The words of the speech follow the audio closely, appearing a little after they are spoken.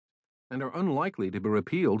and are unlikely to be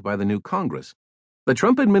repealed by the new Congress. The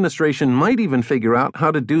Trump administration might even figure out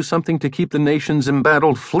how to do something to keep the nation's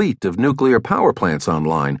embattled fleet of nuclear power plants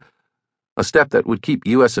online, a step that would keep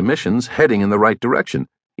U.S. emissions heading in the right direction,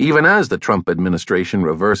 even as the Trump administration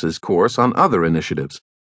reverses course on other initiatives.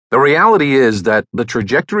 The reality is that the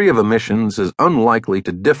trajectory of emissions is unlikely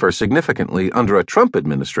to differ significantly under a Trump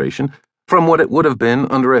administration from what it would have been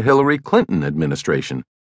under a Hillary Clinton administration.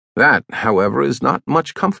 That, however, is not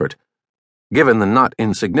much comfort, given the not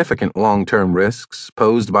insignificant long-term risks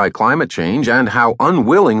posed by climate change and how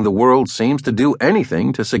unwilling the world seems to do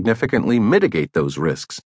anything to significantly mitigate those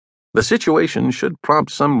risks. The situation should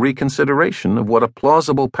prompt some reconsideration of what a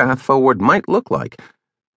plausible path forward might look like,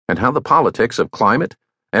 and how the politics of climate,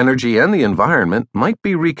 energy, and the environment might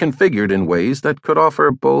be reconfigured in ways that could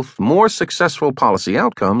offer both more successful policy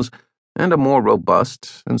outcomes and a more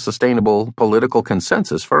robust and sustainable political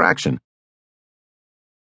consensus for action.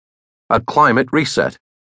 A climate reset.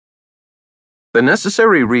 The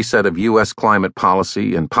necessary reset of U.S. climate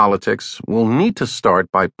policy and politics will need to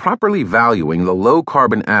start by properly valuing the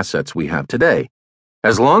low-carbon assets we have today.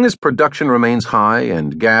 As long as production remains high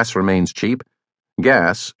and gas remains cheap,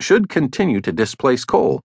 gas should continue to displace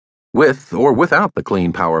coal, with or without the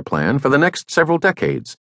Clean Power Plan for the next several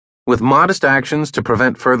decades. With modest actions to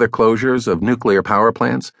prevent further closures of nuclear power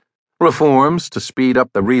plants, reforms to speed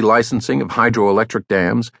up the relicensing of hydroelectric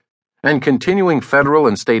dams, and continuing federal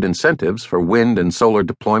and state incentives for wind and solar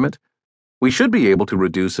deployment, we should be able to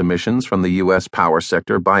reduce emissions from the U.S. power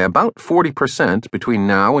sector by about 40% between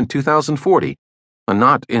now and 2040, a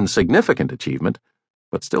not insignificant achievement,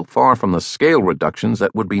 but still far from the scale reductions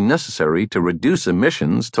that would be necessary to reduce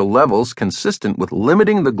emissions to levels consistent with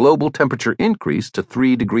limiting the global temperature increase to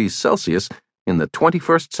 3 degrees Celsius in the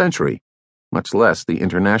 21st century, much less the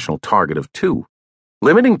international target of 2.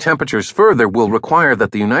 Limiting temperatures further will require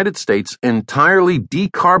that the United States entirely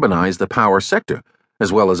decarbonize the power sector,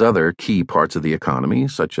 as well as other key parts of the economy,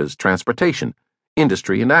 such as transportation,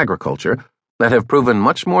 industry, and agriculture, that have proven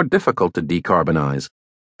much more difficult to decarbonize.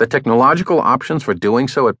 The technological options for doing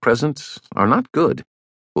so at present are not good.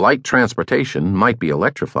 Light transportation might be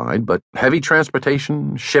electrified, but heavy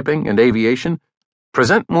transportation, shipping, and aviation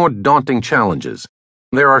present more daunting challenges.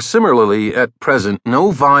 There are similarly at present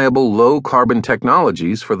no viable low-carbon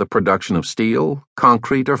technologies for the production of steel,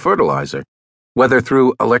 concrete, or fertilizer. Whether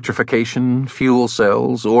through electrification, fuel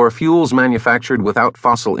cells, or fuels manufactured without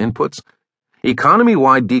fossil inputs,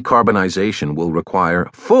 economy-wide decarbonization will require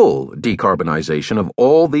full decarbonization of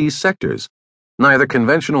all these sectors. Neither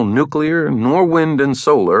conventional nuclear nor wind and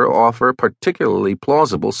solar offer particularly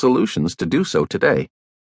plausible solutions to do so today.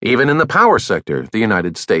 Even in the power sector, the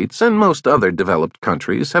United States and most other developed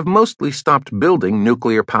countries have mostly stopped building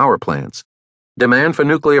nuclear power plants. Demand for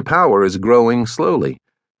nuclear power is growing slowly.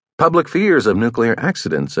 Public fears of nuclear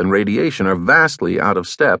accidents and radiation are vastly out of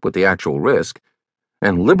step with the actual risk,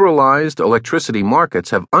 and liberalized electricity markets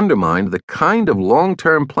have undermined the kind of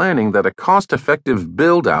long-term planning that a cost-effective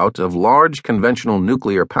build-out of large conventional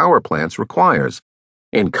nuclear power plants requires.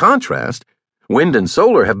 In contrast, wind and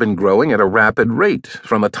solar have been growing at a rapid rate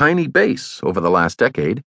from a tiny base over the last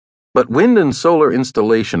decade, but wind and solar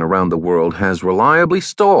installation around the world has reliably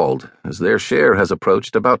stalled as their share has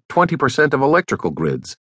approached about 20% of electrical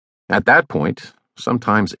grids. At that point,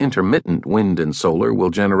 sometimes intermittent wind and solar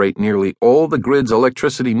will generate nearly all the grid's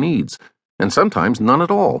electricity needs, and sometimes none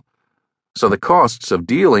at all. So the costs of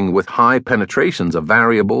dealing with high penetrations of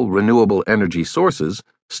variable, renewable energy sources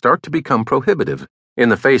start to become prohibitive. In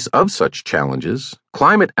the face of such challenges,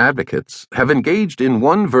 climate advocates have engaged in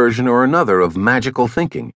one version or another of magical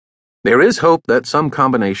thinking. There is hope that some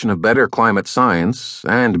combination of better climate science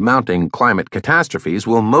and mounting climate catastrophes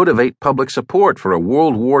will motivate public support for a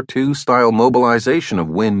World War II-style mobilization of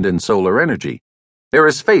wind and solar energy. There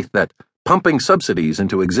is faith that pumping subsidies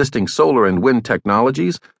into existing solar and wind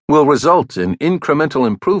technologies will result in incremental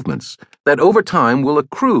improvements that over time will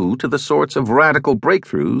accrue to the sorts of radical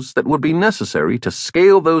breakthroughs that would be necessary to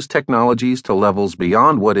scale those technologies to levels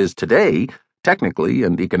beyond what is today technically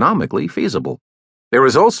and economically feasible. There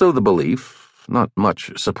is also the belief, not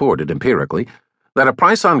much supported empirically, that a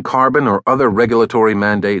price on carbon or other regulatory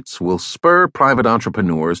mandates will spur private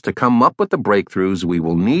entrepreneurs to come up with the breakthroughs we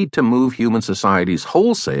will need to move human societies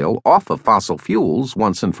wholesale off of fossil fuels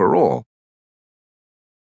once and for all.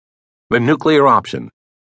 The nuclear option.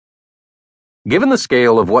 Given the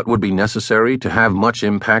scale of what would be necessary to have much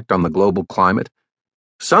impact on the global climate,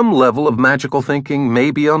 some level of magical thinking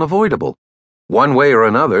may be unavoidable. One way or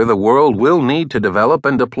another, the world will need to develop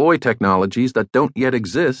and deploy technologies that don't yet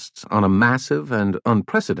exist on a massive and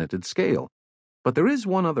unprecedented scale. But there is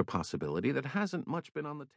one other possibility that hasn't much been on the table.